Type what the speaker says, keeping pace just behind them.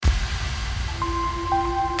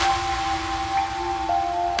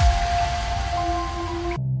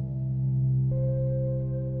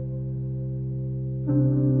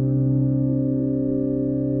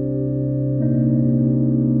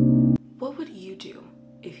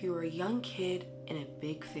if you were a young kid in a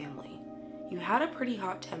big family. You had a pretty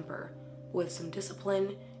hot temper. With some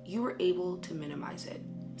discipline, you were able to minimize it.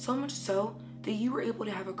 So much so that you were able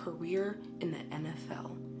to have a career in the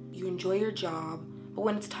NFL. You enjoy your job, but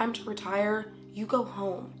when it's time to retire, you go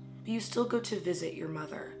home, but you still go to visit your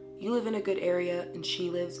mother. You live in a good area and she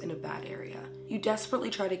lives in a bad area. You desperately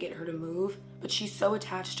try to get her to move, but she's so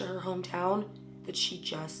attached to her hometown that she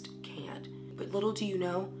just can't. But little do you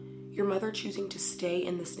know, your mother choosing to stay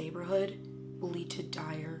in this neighborhood will lead to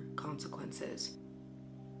dire consequences.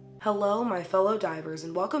 Hello, my fellow divers,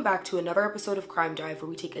 and welcome back to another episode of Crime Dive, where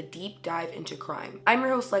we take a deep dive into crime. I'm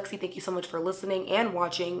your host, Lexi. Thank you so much for listening and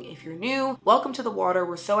watching. If you're new, welcome to the water.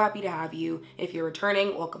 We're so happy to have you. If you're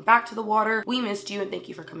returning, welcome back to the water. We missed you, and thank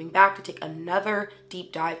you for coming back to take another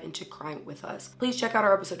deep dive into crime with us. Please check out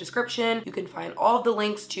our episode description. You can find all of the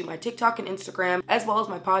links to my TikTok and Instagram, as well as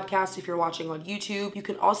my podcast if you're watching on YouTube. You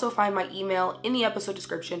can also find my email in the episode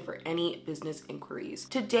description for any business inquiries.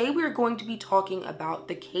 Today, we are going to be talking about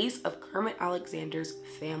the case of Kermit Alexander's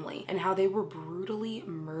family and how they were brutally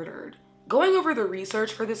murdered. Going over the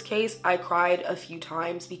research for this case, I cried a few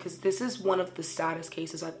times because this is one of the saddest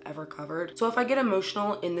cases I've ever covered. So if I get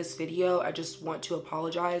emotional in this video, I just want to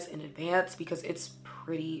apologize in advance because it's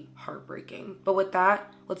pretty heartbreaking. But with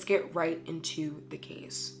that, let's get right into the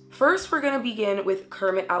case. First, we're going to begin with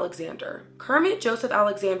Kermit Alexander. Kermit Joseph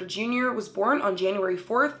Alexander Jr. was born on January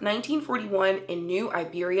 4th, 1941 in New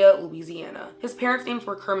Iberia, Louisiana. His parents' names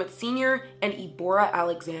were Kermit Sr. and Eborah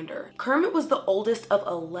Alexander. Kermit was the oldest of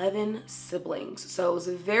 11 siblings, so it was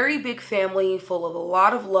a very big family full of a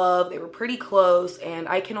lot of love. They were pretty close, and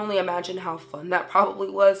I can only imagine how fun that probably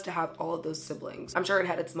was to have all of those siblings. I'm sure it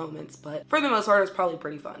had its moments, but for the most part, it was probably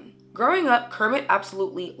pretty fun. Growing up, Kermit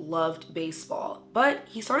absolutely loved baseball, but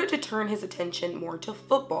he started to turn his attention more to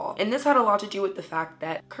football. And this had a lot to do with the fact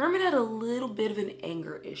that Kermit had a little bit of an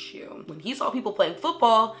anger issue. When he saw people playing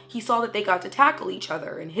football, he saw that they got to tackle each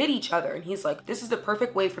other and hit each other. And he's like, this is the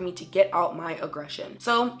perfect way for me to get out my aggression.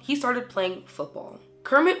 So he started playing football.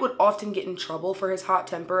 Kermit would often get in trouble for his hot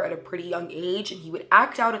temper at a pretty young age, and he would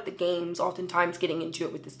act out at the games, oftentimes getting into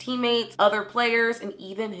it with his teammates, other players, and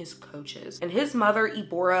even his coaches. And his mother,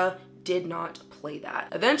 Eborah, did not play that.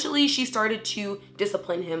 Eventually, she started to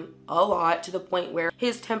discipline him a lot to the point where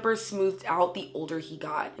his temper smoothed out the older he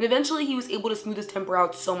got. And eventually, he was able to smooth his temper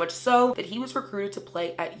out so much so that he was recruited to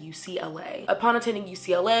play at UCLA. Upon attending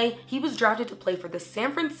UCLA, he was drafted to play for the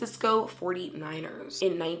San Francisco 49ers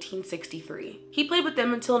in 1963. He played with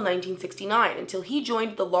them until 1969, until he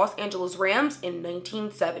joined the Los Angeles Rams in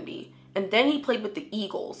 1970. And then he played with the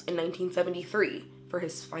Eagles in 1973 for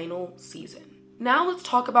his final season. Now let's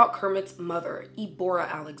talk about Kermit's mother, Eborah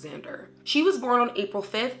Alexander. She was born on April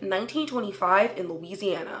 5th, 1925 in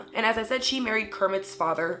Louisiana. And as I said, she married Kermit's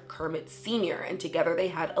father, Kermit Sr., and together they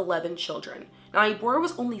had 11 children. Now, Eborah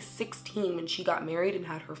was only 16 when she got married and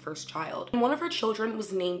had her first child. And one of her children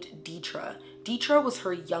was named Deetra. Deetra was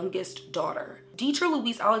her youngest daughter. Deetra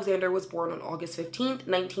Louise Alexander was born on August 15th,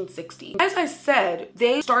 1960. As I said,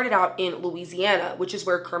 they started out in Louisiana, which is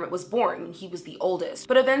where Kermit was born, and he was the oldest.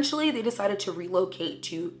 But eventually, they decided to relocate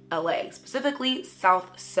to LA, specifically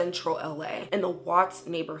South Central LA, in the Watts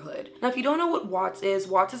neighborhood. Now, if you don't know what Watts is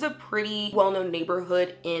a pretty well-known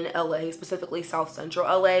neighborhood in LA, specifically South Central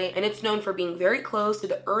LA, and it's known for being very close to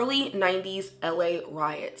the early 90s LA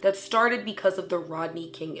riots that started because of the Rodney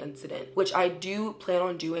King incident, which I do plan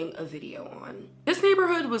on doing a video on. This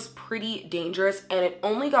neighborhood was pretty dangerous, and it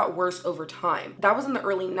only got worse over time. That was in the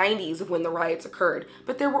early 90s when the riots occurred,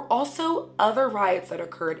 but there were also other riots that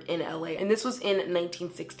occurred in LA, and this was in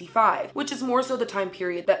 1965, which is more so the time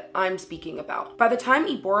period that I'm speaking about. By the time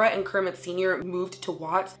Eborah and Kermit Sr. moved to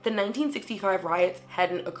Watts, the 1965 riots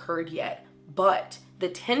hadn't occurred yet, but the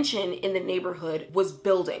tension in the neighborhood was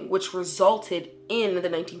building, which resulted in the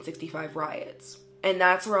 1965 riots. And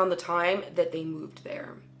that's around the time that they moved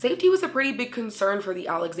there. Safety was a pretty big concern for the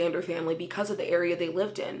Alexander family because of the area they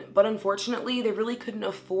lived in, but unfortunately, they really couldn't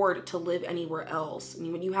afford to live anywhere else. I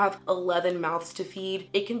mean, when you have 11 mouths to feed,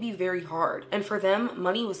 it can be very hard, and for them,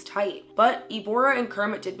 money was tight. But Eborah and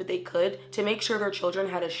Kermit did what they could to make sure their children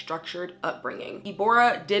had a structured upbringing.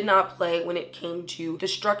 Eborah did not play when it came to the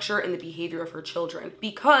structure and the behavior of her children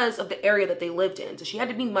because of the area that they lived in, so she had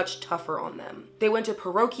to be much tougher on them. They went to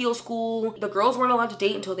parochial school, the girls weren't allowed to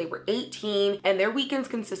date until they were 18, and their weekends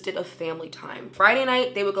consisted of family time. Friday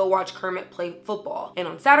night, they would go watch Kermit play football, and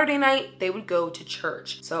on Saturday night, they would go to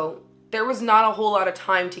church. So there was not a whole lot of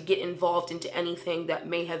time to get involved into anything that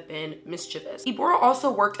may have been mischievous. Eborah also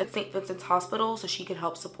worked at St. Vincent's Hospital so she could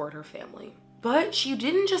help support her family. But she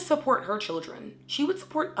didn't just support her children. She would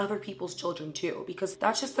support other people's children too, because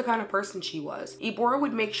that's just the kind of person she was. Ibora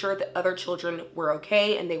would make sure that other children were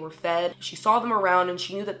okay and they were fed. If she saw them around and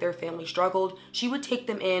she knew that their family struggled, she would take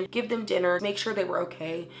them in, give them dinner, make sure they were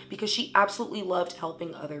okay, because she absolutely loved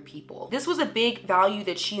helping other people. This was a big value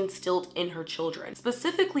that she instilled in her children,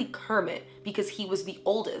 specifically Kermit, because he was the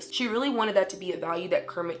oldest. She really wanted that to be a value that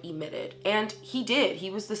Kermit emitted, and he did.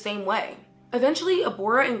 He was the same way. Eventually,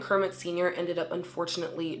 Ibora and Kermit Sr. ended up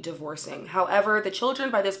unfortunately divorcing. However, the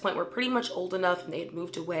children by this point were pretty much old enough and they had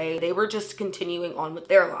moved away. They were just continuing on with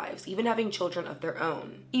their lives, even having children of their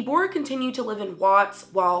own. Ibora continued to live in Watts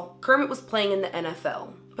while Kermit was playing in the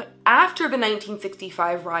NFL. But after the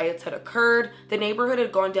 1965 riots had occurred, the neighborhood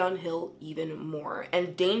had gone downhill even more,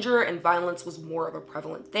 and danger and violence was more of a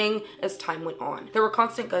prevalent thing as time went on. There were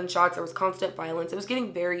constant gunshots, there was constant violence. It was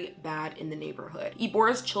getting very bad in the neighborhood.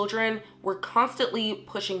 Ibora's children were constantly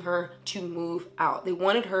pushing her to move out. They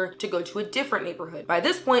wanted her to go to a different neighborhood. By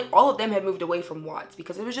this point, all of them had moved away from Watts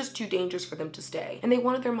because it was just too dangerous for them to stay, and they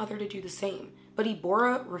wanted their mother to do the same. But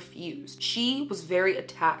Ibora refused. She was very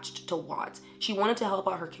attached to Watts. She wanted to help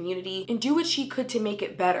out her community and do what she could to make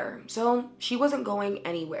it better. So she wasn't going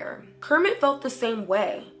anywhere. Kermit felt the same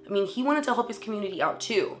way. I mean, he wanted to help his community out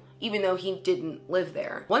too, even though he didn't live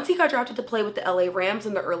there. Once he got drafted to play with the LA Rams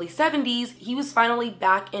in the early 70s, he was finally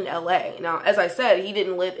back in LA. Now, as I said, he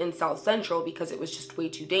didn't live in South Central because it was just way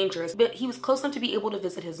too dangerous, but he was close enough to be able to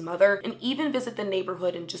visit his mother and even visit the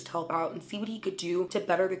neighborhood and just help out and see what he could do to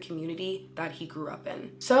better the community that he grew up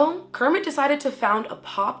in. So Kermit decided to found a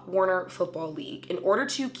Pop Warner Football League in order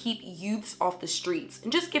to keep youths off the streets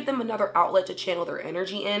and just give them another outlet to channel their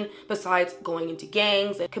energy in, besides going into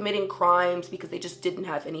gangs and committing crimes because they just didn't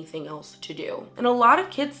have anything else to do. And a lot of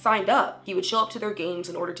kids signed up. He would show up to their games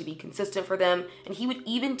in order to be consistent for them, and he would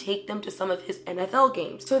even take them to some of his NFL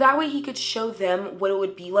games. So that way he could show them what it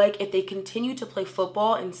would be like if they continued to play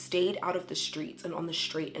football and stayed out of the streets and on the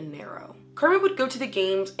straight and narrow. Kermit would go to the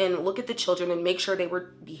games and look at the children and make sure they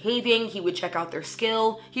were behaving. He would check out their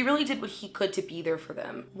skill. He really did what he could to be there for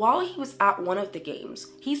them. While he was at one of the games,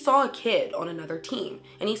 he saw a kid on another team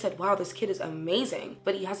and he said, wow, this kid is amazing,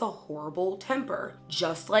 but he has a horrible temper,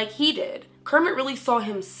 just like he did. Kermit really saw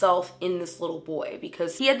himself in this little boy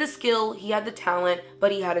because he had the skill, he had the talent,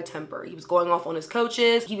 but he had a temper. He was going off on his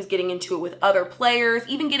coaches, he was getting into it with other players,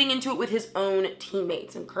 even getting into it with his own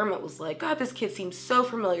teammates. And Kermit was like, God, this kid seems so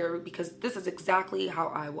familiar because this is exactly how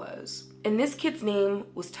I was. And this kid's name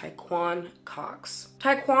was Tyquan Cox.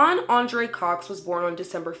 Tyquan Andre Cox was born on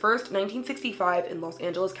December 1st, 1965 in Los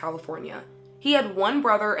Angeles, California. He had one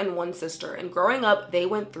brother and one sister, and growing up, they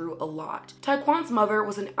went through a lot. Tyquan's mother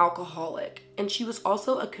was an alcoholic, and she was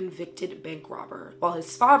also a convicted bank robber, while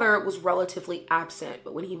his father was relatively absent,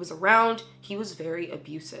 but when he was around, he was very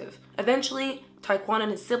abusive. Eventually, Tyquan and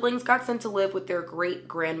his siblings got sent to live with their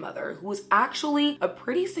great-grandmother, who was actually a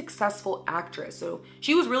pretty successful actress. So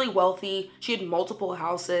she was really wealthy. She had multiple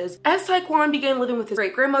houses. As Tyquan began living with his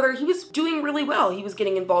great-grandmother, he was doing really well. He was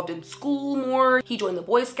getting involved in school more. He joined the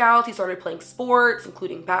Boy Scouts. He started playing sports,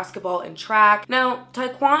 including basketball and track. Now,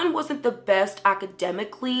 Tyquan wasn't the best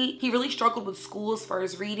academically. He really struggled with school as far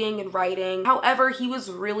as reading and writing. However, he was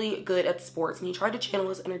really good at sports, and he tried to channel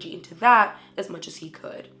his energy into that as much as he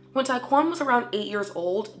could. When Tyquan was around 8 years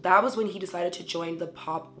old, that was when he decided to join the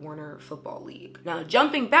Pop Warner Football League. Now,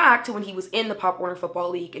 jumping back to when he was in the Pop Warner Football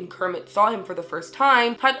League and Kermit saw him for the first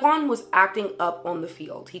time, Tyquan was acting up on the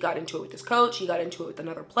field. He got into it with his coach, he got into it with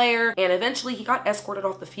another player, and eventually he got escorted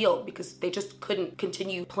off the field because they just couldn't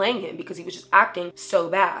continue playing him because he was just acting so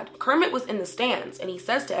bad. Kermit was in the stands and he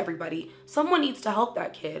says to everybody, someone needs to help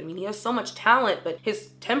that kid. I mean, he has so much talent, but his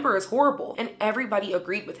temper is horrible. And everybody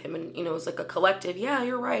agreed with him, and, it was like a collective, yeah,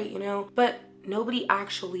 you're right, but nobody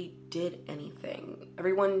actually did anything.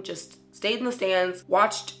 Everyone just stayed in the stands,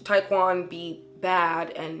 watched Tyquan be bad,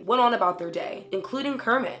 and went on about their day, including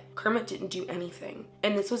Kermit. Kermit didn't do anything,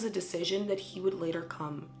 and this was a decision that he would later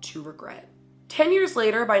come to regret. 10 years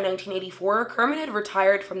later, by 1984, Kermit had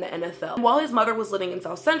retired from the NFL. While his mother was living in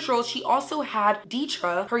South Central, she also had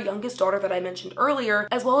Deetra, her youngest daughter that I mentioned earlier,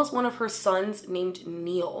 as well as one of her sons named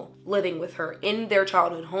Neil, living with her in their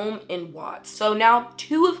childhood home in Watts. So now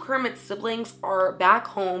 2 of Kermit's siblings are back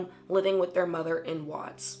home living with their mother in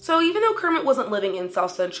Watts. So even though Kermit wasn't living in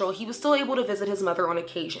South Central, he was still able to visit his mother on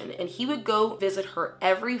occasion, and he would go visit her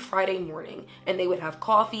every Friday morning, and they would have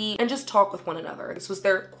coffee and just talk with one another. This was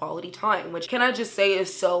their quality time, which can I just say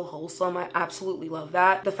is so wholesome. I absolutely love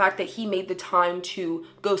that. The fact that he made the time to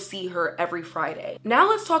go see her every Friday. Now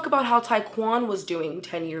let's talk about how Tyquan was doing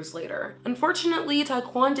 10 years later. Unfortunately,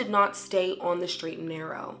 Tyquan did not stay on the straight and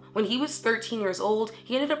narrow. When he was 13 years old,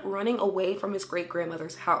 he ended up running away from his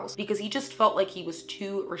great-grandmother's house because he just felt like he was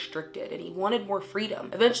too restricted and he wanted more freedom.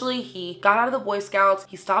 Eventually, he got out of the Boy Scouts,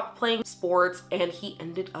 he stopped playing sports, and he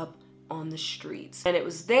ended up on the streets. And it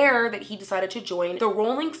was there that he decided to join the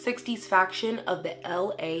Rolling 60s faction of the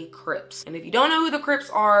LA Crips. And if you don't know who the Crips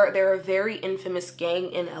are, they're a very infamous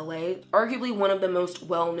gang in LA, arguably one of the most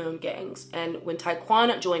well-known gangs. And when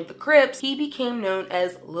Tyquan joined the Crips, he became known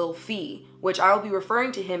as Lil Fee, which I will be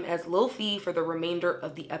referring to him as Lil Fee for the remainder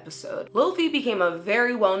of the episode. Lil Fee became a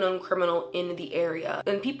very well-known criminal in the area,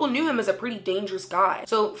 and people knew him as a pretty dangerous guy.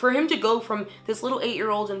 So for him to go from this little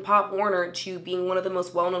 8-year-old in Pop Warner to being one of the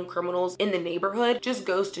most well-known criminals in the neighborhood just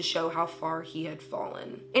goes to show how far he had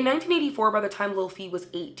fallen. In 1984, by the time Lil Fee was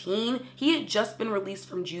 18, he had just been released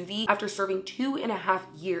from juvie after serving 2.5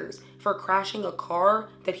 years for crashing a car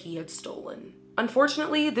that he had stolen.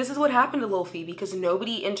 Unfortunately, this is what happened to Lil Fee because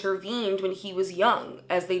nobody intervened when he was young,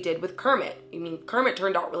 as they did with Kermit. I mean, Kermit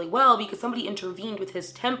turned out really well because somebody intervened with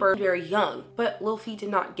his temper very young, but Lil Fee did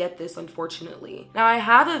not get this, unfortunately. Now, I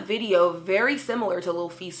have a video very similar to Lil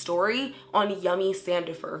Fee's story on Yummy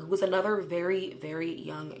Sandifer, who was another very, very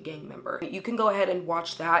young gang member. You can go ahead and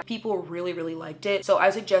watch that. People really, really liked it, so I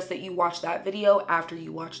suggest that you watch that video after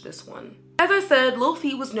you watch this one. As I said, Lil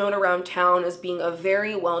Fee was known around town as being a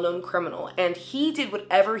very well-known criminal, and he did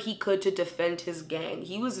whatever he could to defend his gang.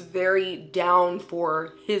 He was very down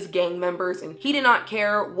for his gang members, and he did not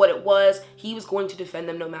care what it was. He was going to defend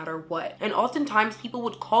them no matter what. And oftentimes, people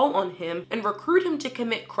would call on him and recruit him to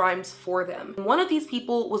commit crimes for them. And one of these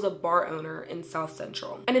people was a bar owner in South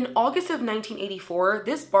Central. And in August of 1984,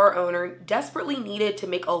 this bar owner desperately needed to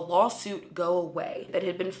make a lawsuit go away that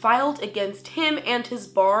had been filed against him and his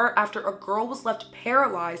bar after a girl was left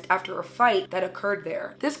paralyzed after a fight that occurred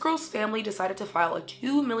there. This girl's family decided to file a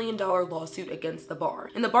 $2 million lawsuit against the bar,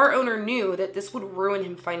 and the bar owner knew that this would ruin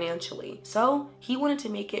him financially, so he wanted to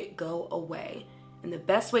make it go away. And the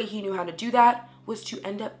best way he knew how to do that was to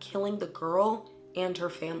end up killing the girl and her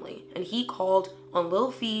family, and he called on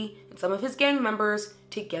Lil Fee and some of his gang members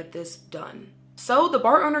to get this done. So the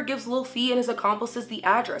bar owner gives Lil Fee and his accomplices the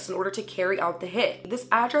address in order to carry out the hit. This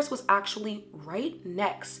address was actually right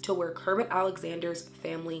next to where Kermit Alexander's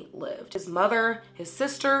family lived. His mother, his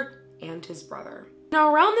sister, and his brother.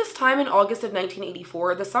 Now, around this time in August of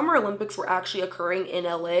 1984, the Summer Olympics were actually occurring in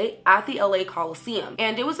LA at the LA Coliseum,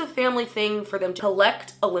 and it was a family thing for them to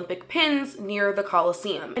collect Olympic pins near the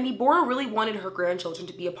Coliseum. And Deborah really wanted her grandchildren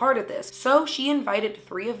to be a part of this, so she invited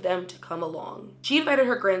 3 of them to come along. She invited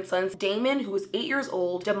her grandsons, Damon, who was 8 years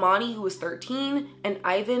old, Damani, who was 13, and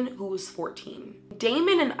Ivan, who was 14.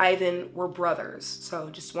 Damon and Ivan were brothers, so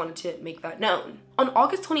just wanted to make that known. On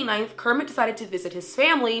August 29th, Kermit decided to visit his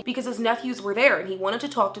family because his nephews were there and he wanted to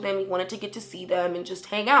talk to them, he wanted to get to see them and just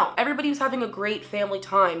hang out. Everybody was having a great family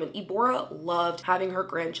time, and Deborah loved having her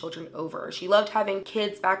grandchildren over. She loved having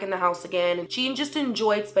kids back in the house again, and she just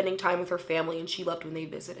enjoyed spending time with her family, and she loved when they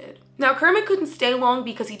visited. Now, Kermit couldn't stay long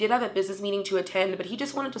because he did have a business meeting to attend, but he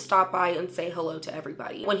just wanted to stop by and say hello to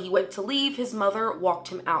everybody. When he went to leave, his mother walked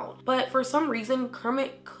him out. But for some reason,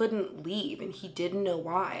 Kermit couldn't leave, and he didn't know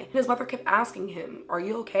why. And his mother kept asking him, "Are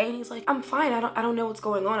you okay?" And he's like, "I'm fine. I don't know what's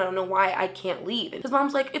going on. I don't know why I can't leave." And his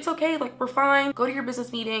mom's like, "It's okay. Like, we're fine. Go to your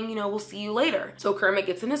business meeting. You know, we'll see you later." So Kermit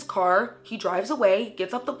gets in his car. He drives away,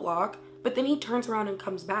 gets up the block, but then he turns around and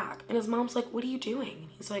comes back. And his mom's like, "What are you doing?" And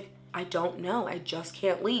he's like, "I don't know. I just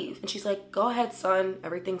can't leave." And she's like, "Go ahead, son.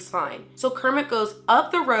 Everything's fine." So Kermit goes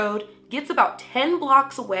up the road, gets about 10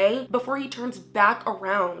 blocks away before he turns back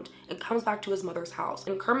around and comes back to his mother's house.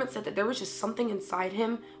 And Kermit said that there was just something inside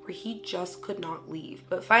him where he just could not leave.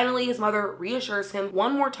 But finally, his mother reassures him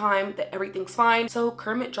one more time that everything's fine. So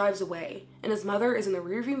Kermit drives away, and his mother is in the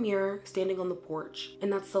rearview mirror standing on the porch.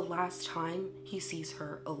 And that's the last time he sees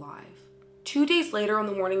her alive. 2 days later, on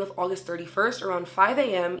the morning of August 31st, around 5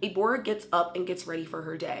 a.m., Deborah gets up and gets ready for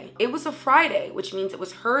her day. It was a Friday, which means it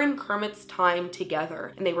was her and Kermit's time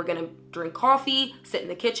together, and they were gonna drink coffee, sit in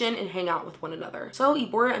the kitchen, and hang out with one another. So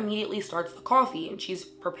Deborah immediately starts the coffee, and she's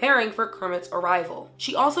preparing for Kermit's arrival.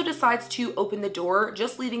 She also decides to open the door,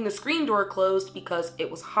 just leaving the screen door closed because it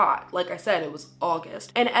was hot. Like I said, it was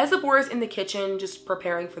August. And as Deborah's in the kitchen, just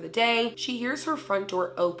preparing for the day, she hears her front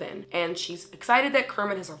door open, and she's excited that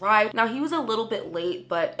Kermit has arrived. Now, he was was a little bit late,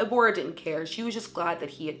 but Abora didn't care. She was just glad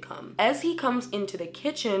that he had come. As he comes into the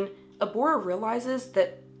kitchen, Abora realizes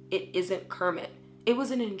that it isn't Kermit. It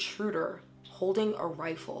was an intruder holding a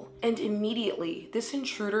rifle. And immediately, this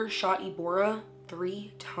intruder shot Abora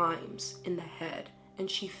 3 times in the head, and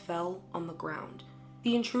she fell on the ground.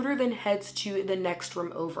 The intruder then heads to the next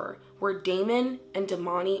room over, where Damon and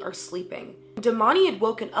Damani are sleeping. Damani had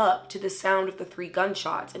woken up to the sound of the 3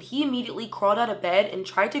 gunshots, and he immediately crawled out of bed and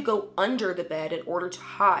tried to go under the bed in order to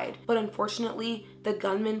hide. But unfortunately, the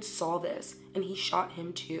gunman saw this, and he shot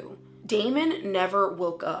him too. Damon never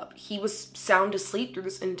woke up. He was sound asleep through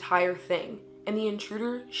this entire thing, and the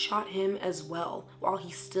intruder shot him as well while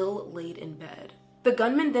he still laid in bed. The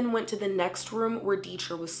gunman then went to the next room where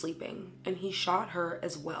Deetra was sleeping, and he shot her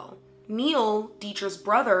as well. Neil, Deetra's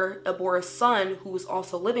brother, Abora's son, who was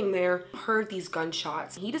also living there, heard these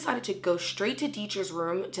gunshots. He decided to go straight to Deetra's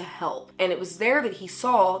room to help, and it was there that he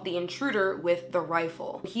saw the intruder with the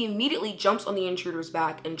rifle. He immediately jumps on the intruder's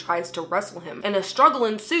back and tries to wrestle him, and a struggle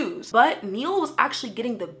ensues, but Neil was actually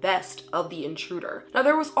getting the best of the intruder. Now,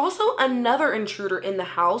 there was also another intruder in the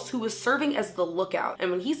house who was serving as the lookout,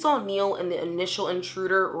 and when he saw Neil and the initial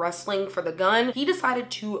intruder wrestling for the gun, he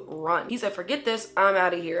decided to run. He said, "Forget this, I'm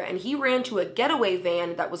out of here," and he ran to a getaway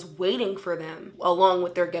van that was waiting for them along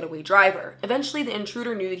with their getaway driver. Eventually, the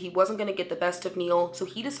intruder knew that he wasn't going to get the best of Neil, so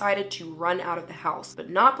he decided to run out of the house, but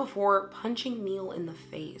not before punching Neil in the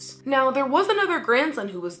face. Now, there was another grandson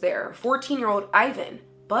who was there, 14-year-old Ivan,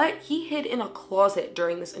 but he hid in a closet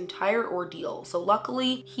during this entire ordeal, so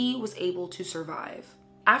luckily he was able to survive.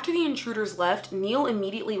 After the intruders left, Neil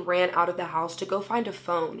immediately ran out of the house to go find a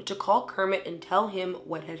phone to call Kermit and tell him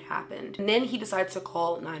what had happened. And then he decides to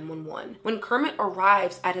call 911. When Kermit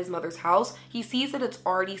arrives at his mother's house, he sees that it's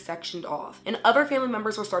already sectioned off, and other family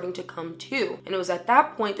members were starting to come too. And it was at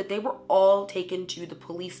that point that they were all taken to the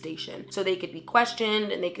police station so they could be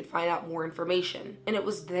questioned and they could find out more information. And it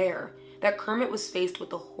was there that Kermit was faced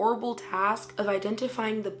with the horrible task of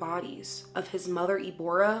identifying the bodies of his mother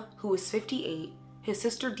Abora, who was 58, his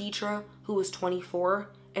sister Deetra, who was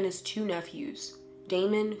 24, and his 2 nephews,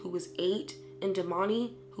 Damon, who was 8, and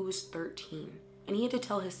Damani, who was 13. And he had to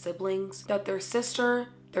tell his siblings that their sister,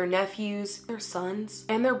 their nephews, their sons,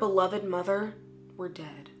 and their beloved mother were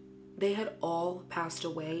dead. They had all passed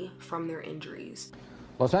away from their injuries.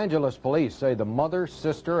 Los Angeles police say the mother,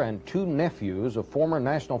 sister, and 2 nephews of former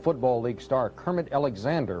National Football League star Kermit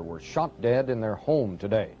Alexander were shot dead in their home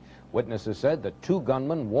today. Witnesses said that 2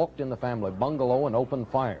 gunmen walked in the family bungalow and opened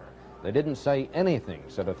fire. They didn't say anything,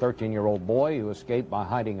 said a 13-year-old boy who escaped by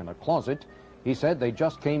hiding in a closet. He said they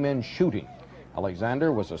just came in shooting.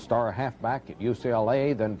 Alexander was a star halfback at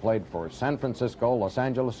UCLA, then played for San Francisco, Los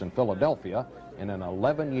Angeles, and Philadelphia in an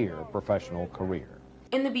 11-year professional career.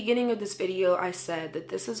 In the beginning of this video, I said that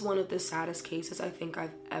this is one of the saddest cases I think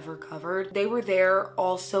I've ever covered. They were there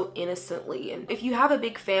all so innocently. And if you have a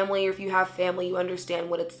big family, or if you have family, you understand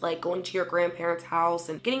what it's like going to your grandparents' house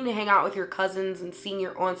and getting to hang out with your cousins and seeing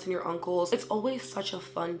your aunts and your uncles. It's always such a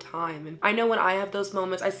fun time. And I know when I have those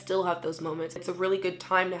moments, I still have those moments. It's a really good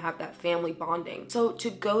time to have that family bonding. So to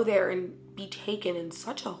go there and be taken in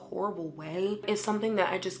such a horrible way is something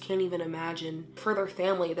that I just can't even imagine for their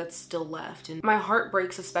family that's still left. And my heart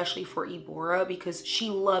breaks especially for Abora, because she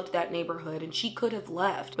loved that neighborhood and she could have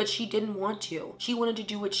left, but she didn't want to. She wanted to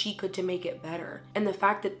do what she could to make it better. And the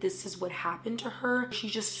fact that this is what happened to her,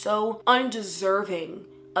 she's just so undeserving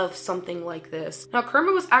of something like this. Now,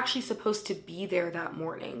 Kermit was actually supposed to be there that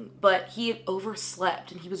morning, but he had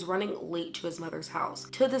overslept and he was running late to his mother's house.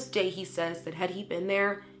 To this day, he says that had he been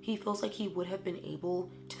there, he feels like he would have been able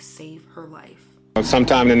to save her life.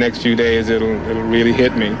 Sometime in the next few days, it'll really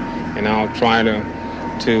hit me, and I'll try to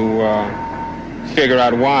figure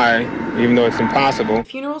out why, even though it's impossible.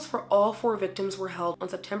 Funerals for all 4 victims were held on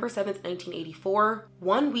September 7th, 1984,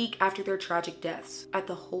 1 week after their tragic deaths, at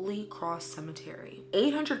the Holy Cross Cemetery.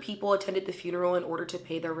 800 people attended the funeral in order to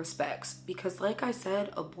pay their respects, because like I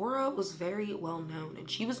said, Abora was very well known, and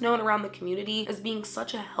she was known around the community as being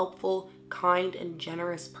such a helpful, kind, and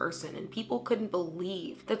generous person, and people couldn't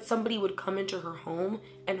believe that somebody would come into her home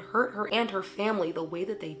and hurt her and her family the way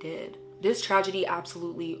that they did. This tragedy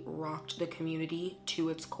absolutely rocked the community to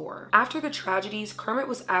its core. After the tragedies, Kermit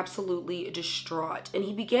was absolutely distraught, and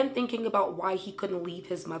he began thinking about why he couldn't leave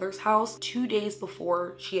his mother's house 2 days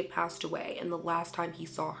before she had passed away and the last time he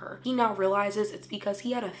saw her. He now realizes it's because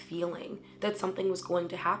he had a feeling that something was going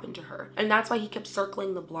to happen to her, and that's why he kept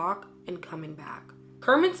circling the block and coming back.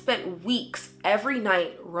 Kermit spent weeks every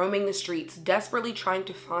night roaming the streets, desperately trying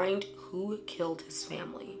to find who killed his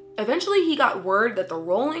family. Eventually, he got word that the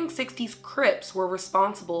Rolling 60s Crips were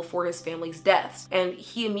responsible for his family's deaths, and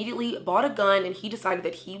he immediately bought a gun and he decided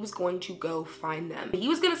that he was going to go find them. He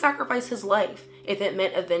was going to sacrifice his life if it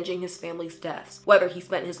meant avenging his family's deaths. Whether he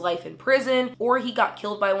spent his life in prison or he got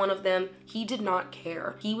killed by one of them, he did not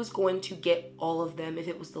care. He was going to get all of them if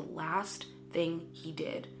it was the last thing he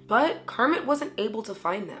did. But Kermit wasn't able to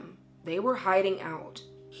find them. They were hiding out.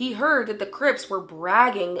 He heard that the Crips were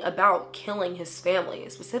bragging about killing his family,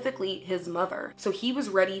 specifically his mother, so he was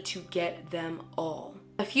ready to get them all.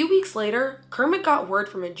 A few weeks later, Kermit got word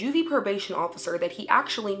from a juvie probation officer that he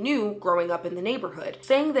actually knew growing up in the neighborhood,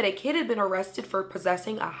 saying that a kid had been arrested for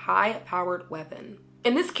possessing a high-powered weapon.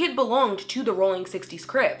 And this kid belonged to the Rolling 60s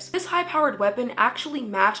Crips. This high-powered weapon actually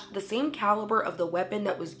matched the same caliber of the weapon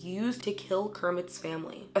that was used to kill Kermit's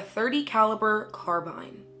family, a .30 caliber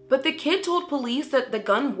carbine. But the kid told police that the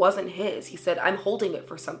gun wasn't his. He said, "I'm holding it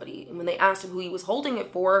for somebody." And when they asked him who he was holding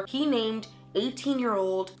it for, he named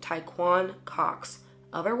 18-year-old Tyquan Cox,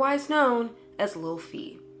 otherwise known as Lil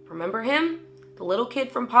Fee. Remember him? The little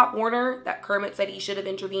kid from Pop Warner that Kermit said he should have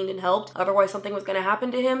intervened and helped, otherwise something was going to happen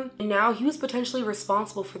to him. And now he was potentially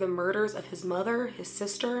responsible for the murders of his mother, his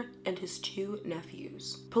sister, and his 2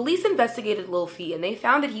 nephews. Police investigated Lil Fee and they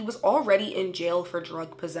found that he was already in jail for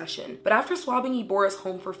drug possession. But after swabbing Yborah's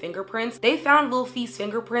home for fingerprints, they found Lil Fee's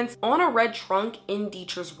fingerprints on a red trunk in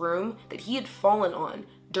Dietrich's room that he had fallen on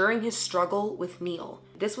during his struggle with Neil.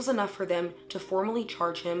 This was enough for them to formally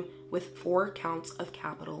charge him with 4 counts of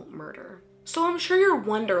capital murder. So I'm sure you're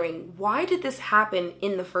wondering, why did this happen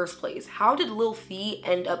in the first place? How did Lil Fee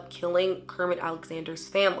end up killing Kermit Alexander's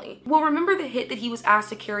family? Well, remember the hit that he was asked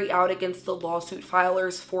to carry out against the lawsuit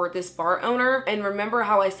filers for this bar owner? And remember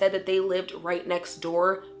how I said that they lived right next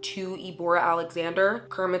door to Yborah Alexander,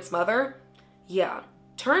 Kermit's mother? Yeah,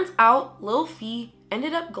 turns out Lil Fee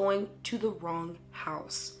ended up going to the wrong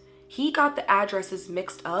house. He got the addresses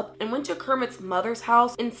mixed up and went to Kermit's mother's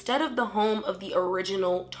house instead of the home of the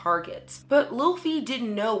original targets. But Lil Fee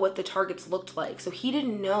didn't know what the targets looked like, so he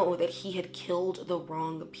didn't know that he had killed the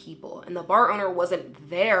wrong people. And the bar owner wasn't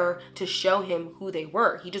there to show him who they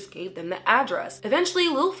were. He just gave them the address. Eventually,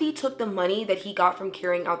 Lil Fee took the money that he got from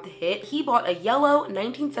carrying out the hit. He bought a yellow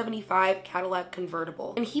 1975 Cadillac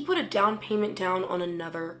convertible, and he put a down payment down on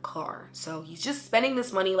another car. So he's just spending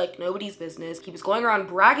this money like nobody's business. He was going around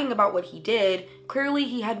bragging about what he did. Clearly,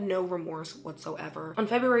 he had no remorse whatsoever. On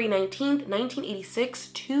February 19th, 1986,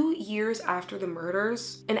 2 years after the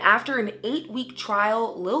murders, and after an 8-week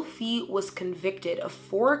trial, Lil Fee was convicted of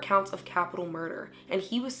 4 counts of capital murder, and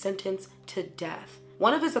he was sentenced to death.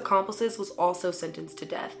 One of his accomplices was also sentenced to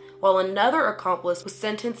death, while another accomplice was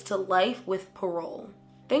sentenced to life with parole.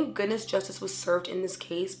 Thank goodness justice was served in this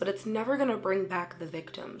case, but it's never gonna bring back the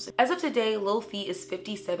victims. As of today, Lil Fee is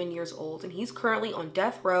 57 years old, and he's currently on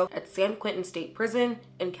death row at San Quentin State Prison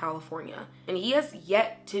in California, and he has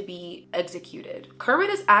yet to be executed. Kermit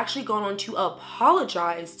has actually gone on to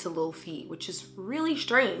apologize to Lil Fee, which is really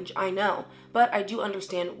strange, I know, but I do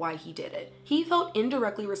understand why he did it. He felt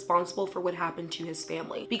indirectly responsible for what happened to his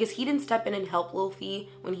family because he didn't step in and help Lil Fee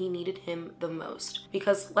when he needed him the most.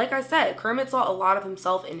 Because, like I said, Kermit saw a lot of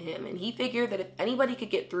himself in him, and he figured that if anybody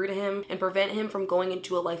could get through to him and prevent him from going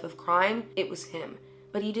into a life of crime, it was him.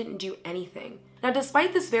 But he didn't do anything. Now,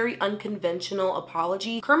 despite this very unconventional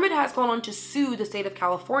apology, Kermit has gone on to sue the state of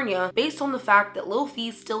California based on the fact that Lil Fee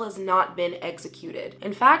still has not been executed.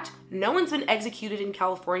 In fact, no one's been executed in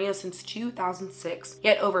California since 2006,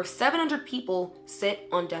 yet over 700 people sit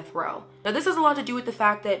on death row. Now, this has a lot to do with the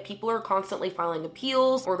fact that people are constantly filing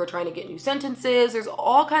appeals, or they're trying to get new sentences. There's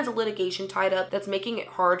all kinds of litigation tied up that's making it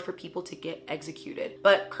hard for people to get executed.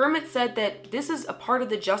 But Kermit said that this is a part of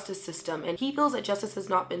the justice system, and he feels that justice has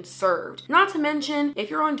not been served. Not to mention, if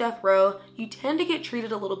you're on death row, you tend to get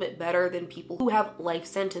treated a little bit better than people who have life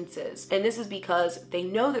sentences. And this is because they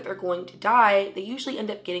know that they're going to die. They usually end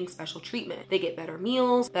up getting special treatment. They get better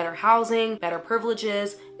meals, better housing, better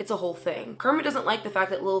privileges. It's a whole thing. Kermit doesn't like the fact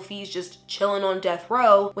that Lil Fee's just chilling on death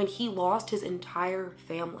row when he lost his entire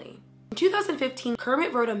family. In 2015,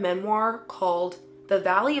 Kermit wrote a memoir called The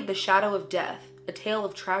Valley of the Shadow of Death, a tale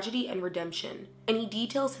of tragedy and redemption, and he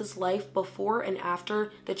details his life before and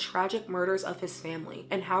after the tragic murders of his family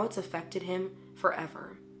and how it's affected him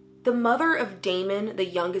forever. The mother of Damon, the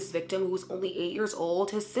youngest victim, who was only 8 years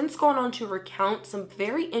old, has since gone on to recount some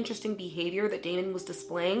very interesting behavior that Damon was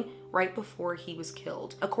displaying right before he was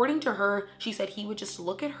killed. According to her, she said he would just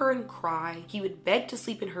look at her and cry. He would beg to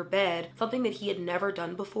sleep in her bed, something that he had never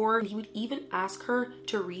done before. And he would even ask her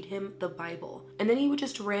to read him the Bible. And then he would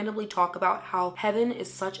just randomly talk about how heaven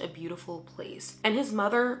is such a beautiful place. And his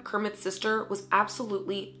mother, Kermit's sister, was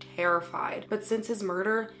absolutely terrified. But since his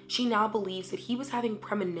murder, she now believes that he was having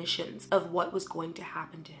premonitions of what was going to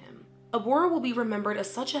happen to him. Abora will be remembered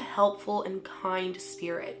as such a helpful and kind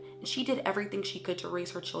spirit, and she did everything she could to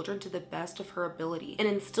raise her children to the best of her ability and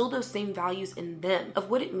instill those same values in them of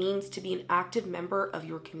what it means to be an active member of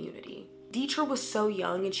your community. Deetra was so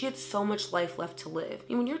young and she had so much life left to live.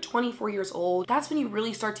 And when you're 24 years old, that's when you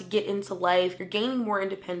really start to get into life, you're gaining more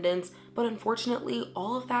independence, but unfortunately,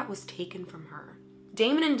 all of that was taken from her.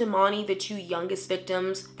 Damon and Damani, the two youngest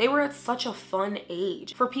victims, they were at such a fun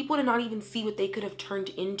age. For people to not even see what they could have turned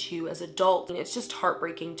into as adults, and it's just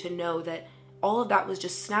heartbreaking to know that all of that was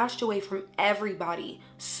just snatched away from everybody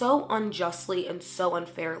so unjustly and so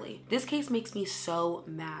unfairly. This case makes me so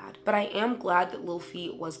mad, but I am glad that Lil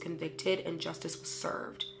Feat was convicted and justice was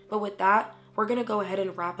served. But with that, we're going to go ahead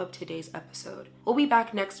and wrap up today's episode. We'll be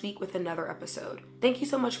back next week with another episode. Thank you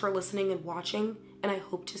so much for listening and watching, and I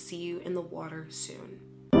hope to see you in the water soon.